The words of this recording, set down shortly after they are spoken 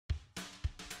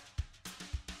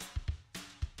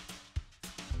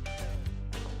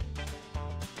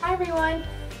Hi everyone!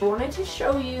 I wanted to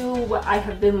show you what I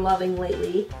have been loving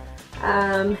lately.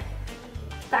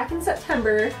 Back in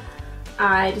September,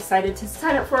 I decided to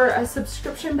sign up for a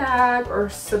subscription bag or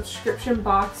subscription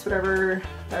box, whatever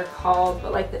they're called,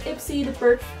 but like the Ipsy, the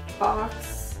Birch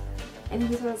box, and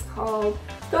here's what it's called,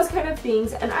 those kind of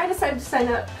things. And I decided to sign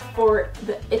up for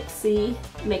the Ipsy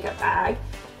makeup bag.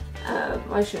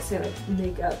 I should say like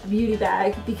makeup beauty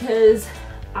bag, because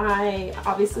I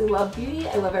obviously love beauty.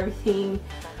 I love everything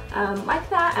like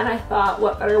that, and I thought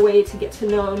what better way to get to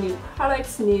know new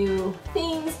products, new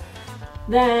things,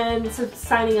 than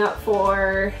signing up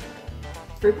for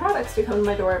free products to come to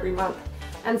my door every month.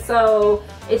 And so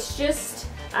it's just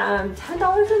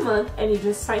 $10 a month, and you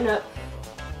just sign up,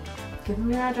 give them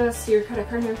your address, your credit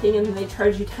card and everything, and then they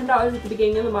charge you $10 at the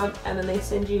beginning of the month, and then they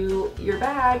send you your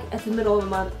bag at the middle of the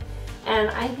month.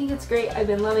 And I think it's great. I've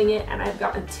been loving it, and I've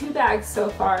gotten 2 bags so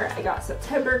far. I got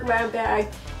September glam bag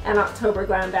and October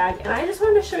glam bag, and I just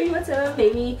wanted to show you what's in them.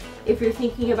 Maybe if you're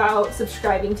thinking about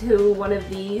subscribing to one of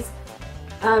these,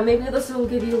 maybe this will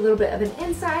give you a little bit of an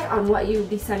insight on what you would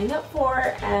be signing up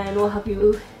for, and will help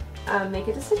you make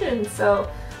a decision.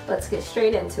 So let's get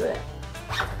straight into it.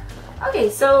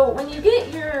 Okay, so when you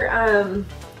get your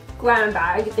glam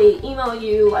bag, they email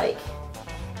you, like,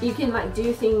 you can like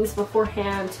do things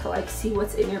beforehand to like see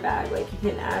what's in your bag. Like you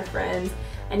can add friends,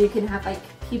 and you can have like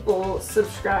people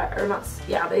subscribe, or not,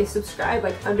 yeah, they subscribe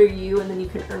like under you, and then you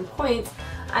can earn points.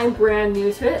 I'm brand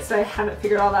new to it, so I haven't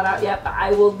figured all that out yet, but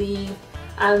I will leave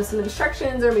some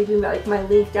instructions, or maybe like my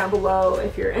link down below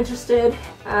if you're interested.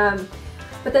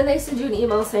 But then they send you an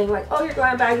email saying like, oh, your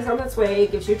glam bag is on its way.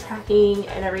 It gives you tracking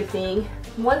and everything.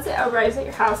 Once it arrives at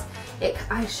your house,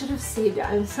 I should have saved it.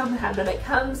 I'm so mad that it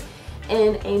comes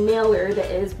in a mailer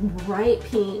that is bright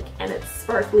pink, and it's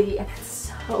sparkly, and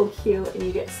it's so cute, and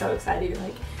you get so excited. You're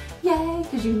like, yay,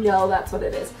 because you know that's what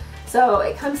it is. So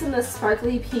it comes in this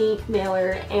sparkly pink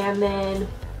mailer, and then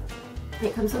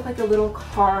it comes with like a little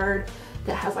card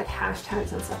that has like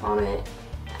hashtags and stuff on it.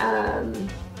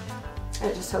 And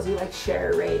it just tells you like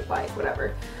share, rate, like,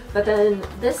 whatever. But then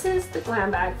this is the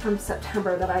glam bag from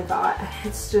September that I got.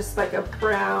 It's just like a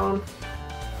brown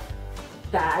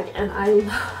bag, and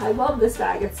I love this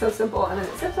bag. It's so simple, and then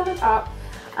it sits on the top.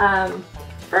 And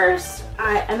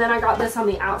then I got this on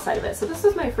the outside of it. So this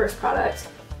is my first product.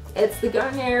 It's the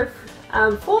Garnier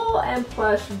Full and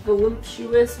Plush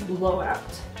Voluptuous Blowout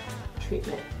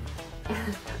Treatment.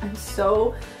 And I'm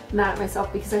so mad at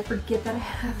myself because I forget that I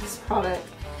have this product.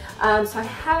 So I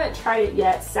haven't tried it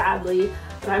yet, sadly,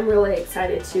 but I'm really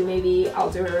excited to. Maybe I'll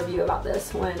do a review about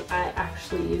this when I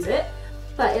actually use it.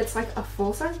 But it's like a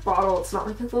full-size bottle. It's not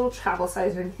like a little travel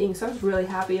size or anything, so I was really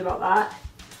happy about that.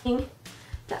 The thing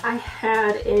that I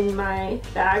had in my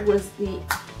bag was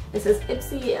it says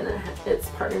Ipsy, and then it's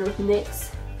partnered with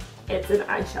NYX. It's an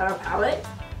eyeshadow palette.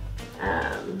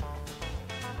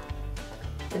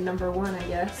 The number 1, I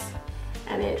guess.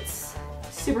 And it's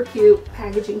super cute.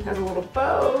 Packaging has a little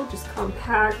bow, just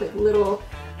compact, like little,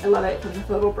 I love it. It comes with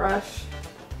a little brush.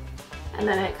 And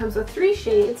then it comes with 3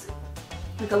 shades.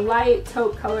 Like a light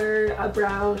taupe color, a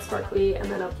brown sparkly, and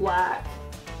then a black.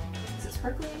 Is it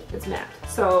sparkly? It's matte.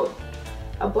 So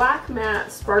a black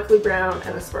matte, sparkly brown,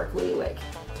 and a sparkly like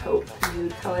taupe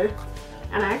nude color.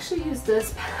 And I actually used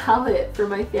this palette for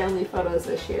my family photos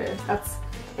this year.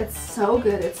 It's so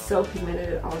good. It's so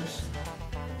pigmented. I'll just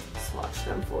swatch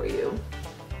them for you.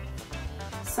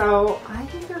 So I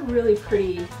think they're really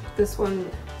pretty. This one,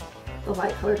 the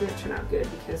light color didn't turn out good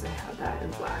because I had that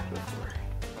in black before.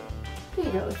 There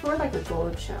you go, it's more like a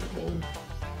gold champagne.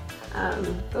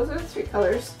 Those are the 3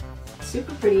 colors.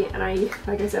 Super pretty, and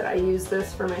like I said, I used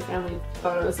this for my family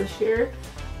photos this year,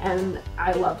 and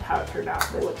I loved how it turned out.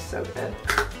 They look so good.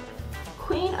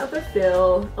 Queen of the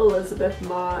Fill Elizabeth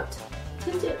Mott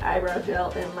Tinted Eyebrow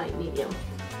Gel in light medium.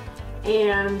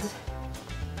 And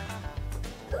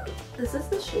this is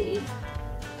the shade,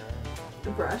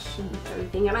 the brush and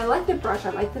everything. And I like the brush.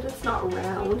 I like that it's not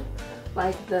round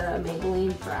like the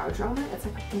Maybelline Brow Drama. It's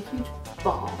like a big huge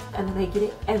ball, and then I get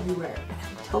it everywhere, and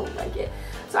I don't like it.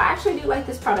 So I actually do like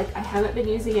this product. I haven't been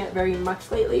using it very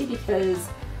much lately because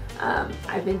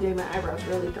I've been doing my eyebrows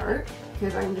really dark,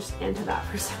 because I'm just into that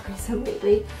for some reason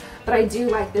lately. But I do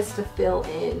like this to fill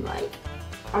in like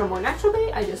on a more natural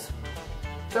day. I just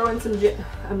throw in some gel.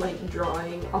 I'm like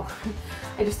drawing all over.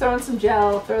 I just throw in some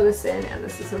gel, throw this in, and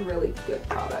this is a really good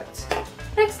product.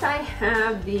 Next I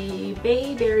have the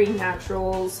Bayberry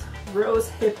Naturals Rose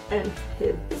Hip and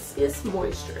Hibiscus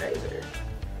Moisturizer.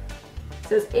 It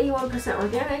says 81%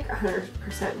 organic,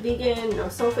 100% vegan, no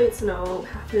sulfates, no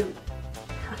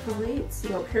phthalates,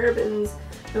 no parabens,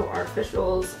 no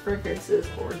artificials, fragrances,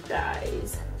 or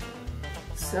dyes.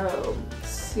 so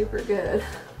super good.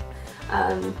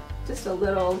 Just a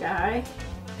little guy.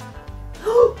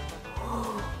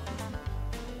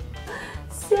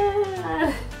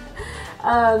 Sad.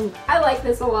 I like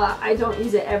this a lot. I don't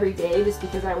use it every day just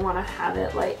because I want to have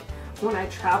it like when I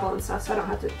travel and stuff, so I don't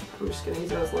have to, I'm just going to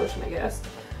use it as lotion, I guess.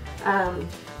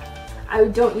 I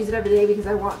don't use it every day because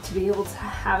I want to be able to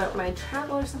have it when I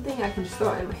travel or something. I can just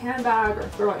throw it in my handbag or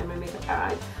throw it in my makeup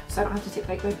bag, so I don't have to take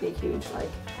like my big huge like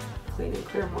clean and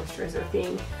clear moisturizer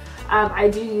thing. I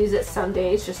do use it some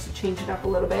days just to change it up a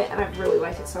little bit, and I've really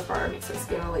liked it so far. It makes my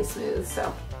skin really smooth.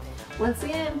 So once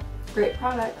again, great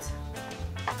product.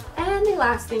 And the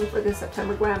last thing for the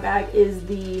September glam bag is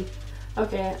the,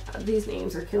 okay, these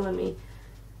names are killing me,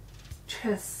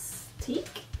 Chestique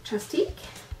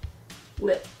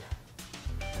lip,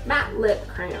 matte lip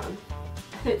crayon.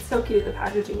 It's so cute. The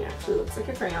packaging actually looks like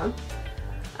a crayon.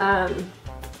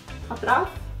 Pop it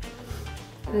off,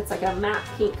 and it's like a matte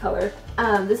pink color.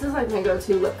 This is like my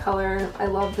go-to lip color. I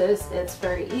love this. It's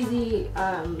very easy.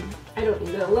 I don't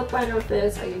need a lip liner with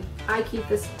this. I keep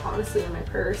this honestly in my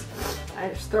purse. I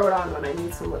just throw it on when I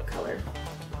need some lip color.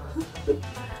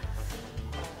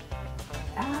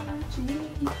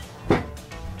 Allergies.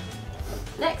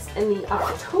 Next, in the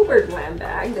October glam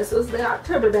bag, this was the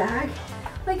October bag.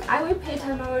 Like, I would pay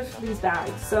 $10 for these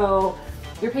bags. So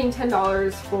you're paying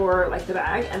 $10 for like the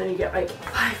bag, and then you get like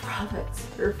 5 products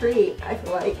for free. I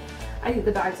feel like, I think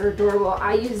the bags are adorable.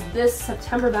 I use this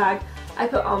September bag. I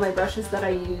put all my brushes that I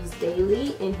use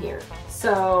daily in here.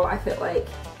 So I fit like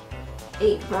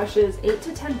 8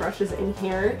 to 10 brushes in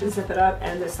here, zip it up,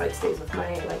 and this like stays with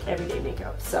my like everyday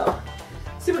makeup. So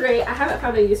super great. I haven't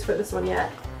found a use for this one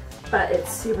yet, but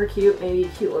it's super cute. Maybe a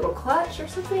cute little clutch or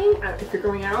something if you're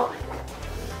going out.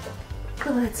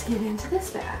 But let's get into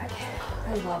this bag.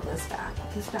 I love this bag.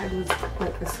 This bag was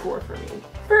like the score for me.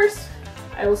 First,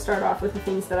 I will start off with the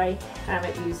things that I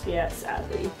haven't used yet,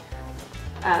 sadly.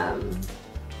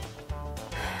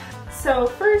 So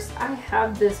first, I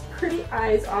have this Pretty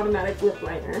Eyes automatic lip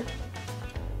liner.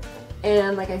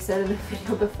 And like I said in the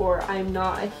video before, I'm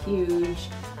not a huge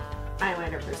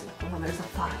eyeliner person. Hold on, there's a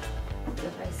fly.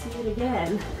 If I see it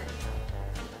again,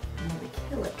 I'm gonna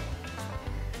kill it.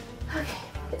 Okay,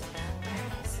 there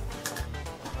it is.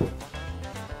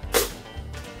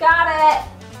 Got it!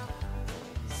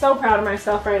 So proud of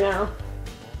myself right now.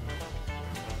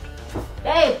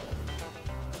 Babe!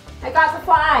 I got the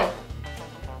fly!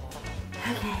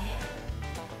 Okay.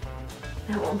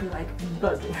 That won't be like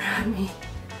buzzing around me.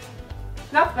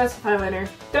 Not the best eyeliner.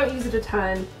 Don't use it a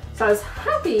ton. So I was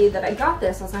happy that I got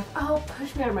this. I was like, oh,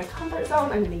 push me out of my comfort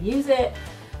zone. I'm gonna use it.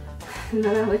 And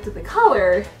then I looked at the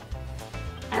color,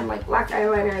 and like black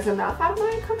eyeliner is enough out of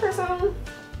my comfort zone.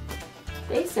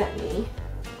 They sent me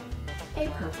a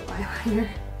purple eyeliner.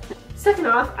 Second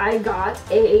off, I got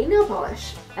a nail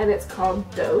polish, and it's called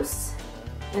Dose,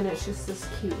 and it's just this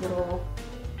cute little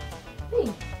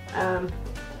thing.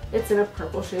 It's in a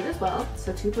purple shade as well,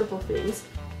 so 2 purple things.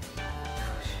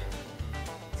 Gosh,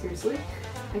 seriously,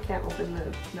 I can't open the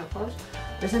nail polish.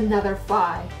 There's another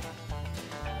fly.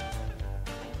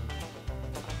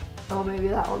 Oh, maybe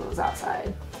that one was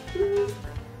outside. There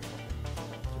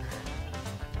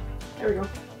we go.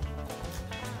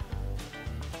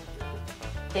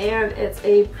 And it's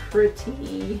a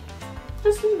pretty,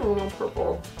 just a normal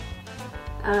purple.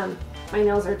 My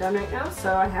nails are done right now,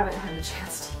 so I haven't had a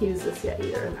chance to use this yet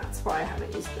either, and that's why I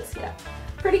haven't used this yet.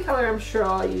 Pretty color, I'm sure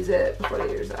I'll use it before the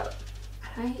year's up.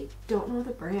 I don't know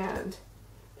the brand.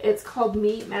 It's called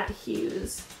Meet Matte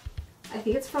Hues. I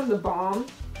think it's from the Balm.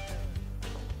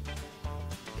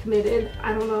 Committed,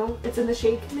 I don't know. It's in the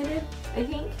shade Committed, I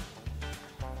think.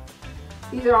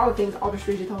 These are all the things. I'll just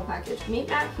read you the whole package. Meet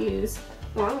Matte Hues,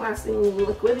 long lasting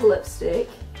liquid lipstick.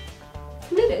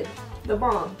 Committed, the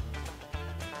Balm.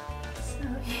 So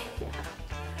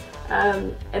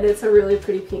yeah. And it's a really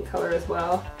pretty pink color as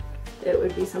well. It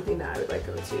would be something that I would like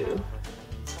go to.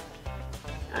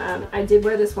 I did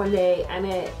wear this one day and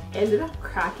it ended up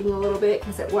cracking a little bit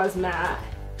because it was matte.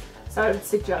 So I would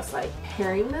suggest like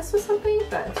pairing this with something,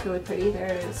 but it's really pretty. There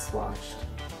it is swatched.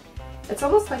 It's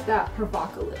almost like that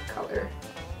Provoca lip color.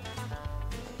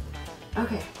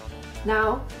 Okay,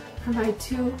 now for my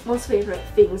 2 most favorite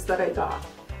things that I got.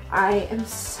 I am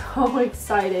so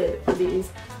excited for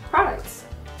these products.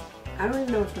 I don't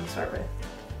even know which one to start with.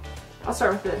 I'll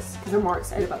start with this because I'm more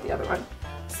excited about the other one.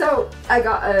 So I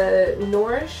got a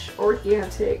Nourish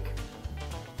Organic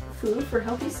Food for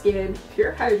Healthy Skin,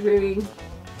 Pure Hydrating,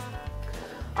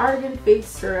 Argan Face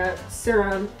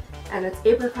Serum, and it's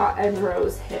Apricot and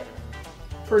Rose Hip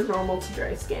for normal to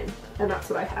dry skin. And that's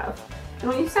what I have. And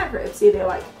when you sign for Ipsy, they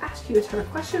like ask you a ton of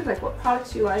questions, like what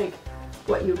products you like,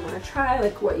 what you want to try,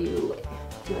 like what you like.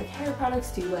 Do you like hair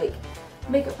products? Do you like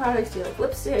makeup products? Do you like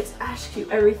lipsticks? Asks you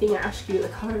everything. Asks you the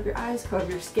color of your eyes, color of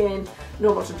your skin,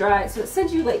 normal to dry. So it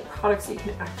sends you like products that you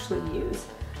can actually use.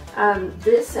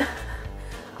 This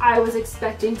I was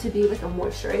expecting to be like a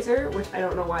moisturizer, which I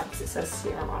don't know why because it says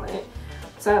serum on it.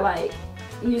 So I like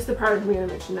used the product I'm going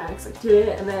to mention next, like did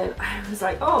it, and then I was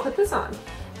like, oh, I'll put this on.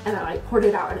 And I like poured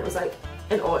it out and it was like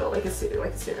an oil, like a serum.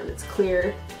 It's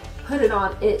clear. Put it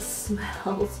on. It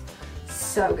smells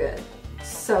so good.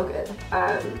 So good.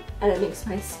 And it makes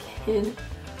my skin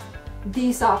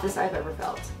the softest I've ever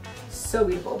felt. So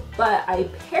beautiful. But I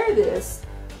pair this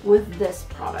with this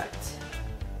product.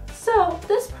 So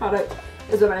this product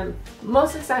is what I'm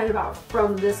most excited about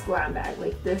from this glam bag.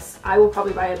 Like this, I will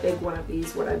probably buy a big one of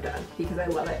these when I'm done because I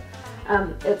love it.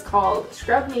 It's called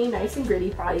Scrub Me Nice and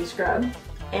Gritty Body Scrub,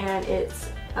 and it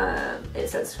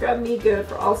says Scrub Me good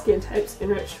for all skin types,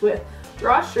 enriched with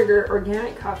raw sugar,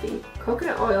 organic coffee,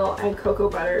 coconut oil, and cocoa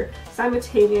butter,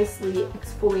 simultaneously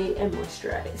exfoliate and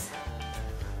moisturize.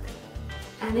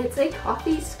 And it's a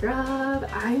coffee scrub.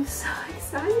 I'm so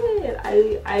excited.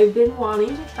 I've been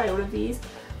wanting to try one of these,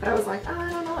 but I was like, oh, I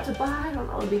don't know what to buy. I don't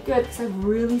know what would be good because I have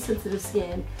really sensitive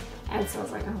skin. And so I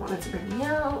was like, I want it to bring me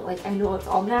out. Like, I know it's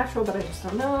all natural, but I just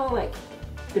don't know. Like,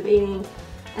 debating.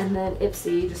 And then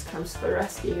Ipsy just comes to the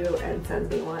rescue and sends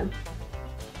me one.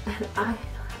 And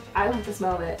I like the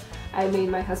smell of it. I made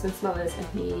my husband smell this and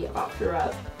he about threw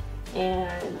up.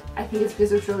 And I think it's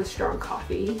because it's really strong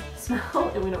coffee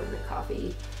smell and we don't drink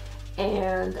coffee.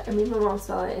 And I made my mom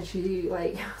smell it and she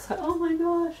like, was like, oh my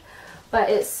gosh. But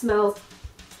it smells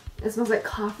like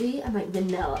coffee and like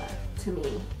vanilla to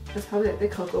me. It's probably like the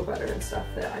cocoa butter and stuff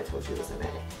that I told you was in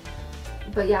it.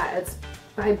 But yeah,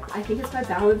 I think it's by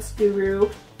Balance Guru,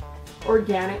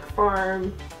 Organic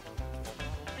Farm,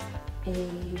 I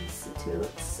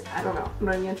don't know, I'm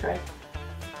not even gonna try.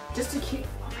 Just a cute,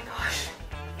 oh my gosh.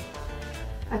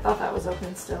 I thought that was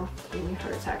open still, gave me a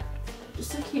heart attack.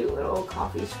 Just a cute little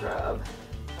coffee scrub.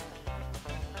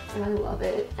 And I love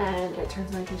it, and it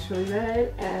turns my face really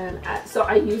red. And so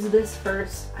I use this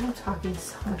first. I'm talking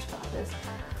so much about this.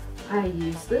 I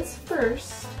use this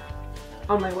first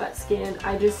on my wet skin.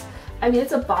 I mean,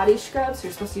 it's a body scrub, so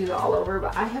you're supposed to use it all over,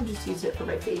 but I have just used it for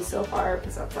my face so far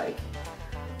because that's like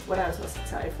what I was most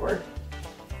excited for.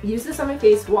 Use this on my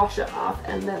face, wash it off,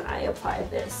 and then I apply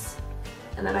this.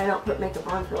 And then I don't put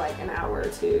makeup on for like an hour or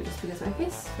two just because my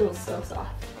face feels so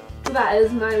soft. So that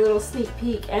is my little sneak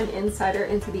peek and insider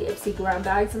into the Ipsy glam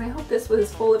bags, and I hope this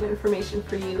was full of information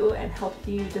for you and helped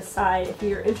you decide if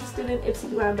you're interested in Ipsy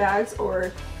glam bags,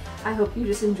 or I hope you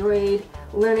just enjoyed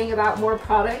learning about more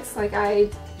products like I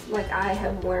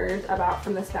have learned about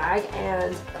from this bag.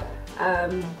 And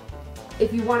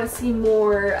if you want to see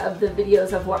more of the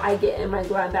videos of what I get in my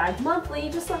glam bag monthly,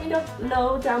 just let me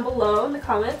know down below in the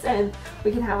comments and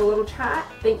we can have a little chat.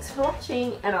 Thanks for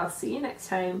watching and I'll see you next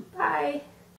time. Bye!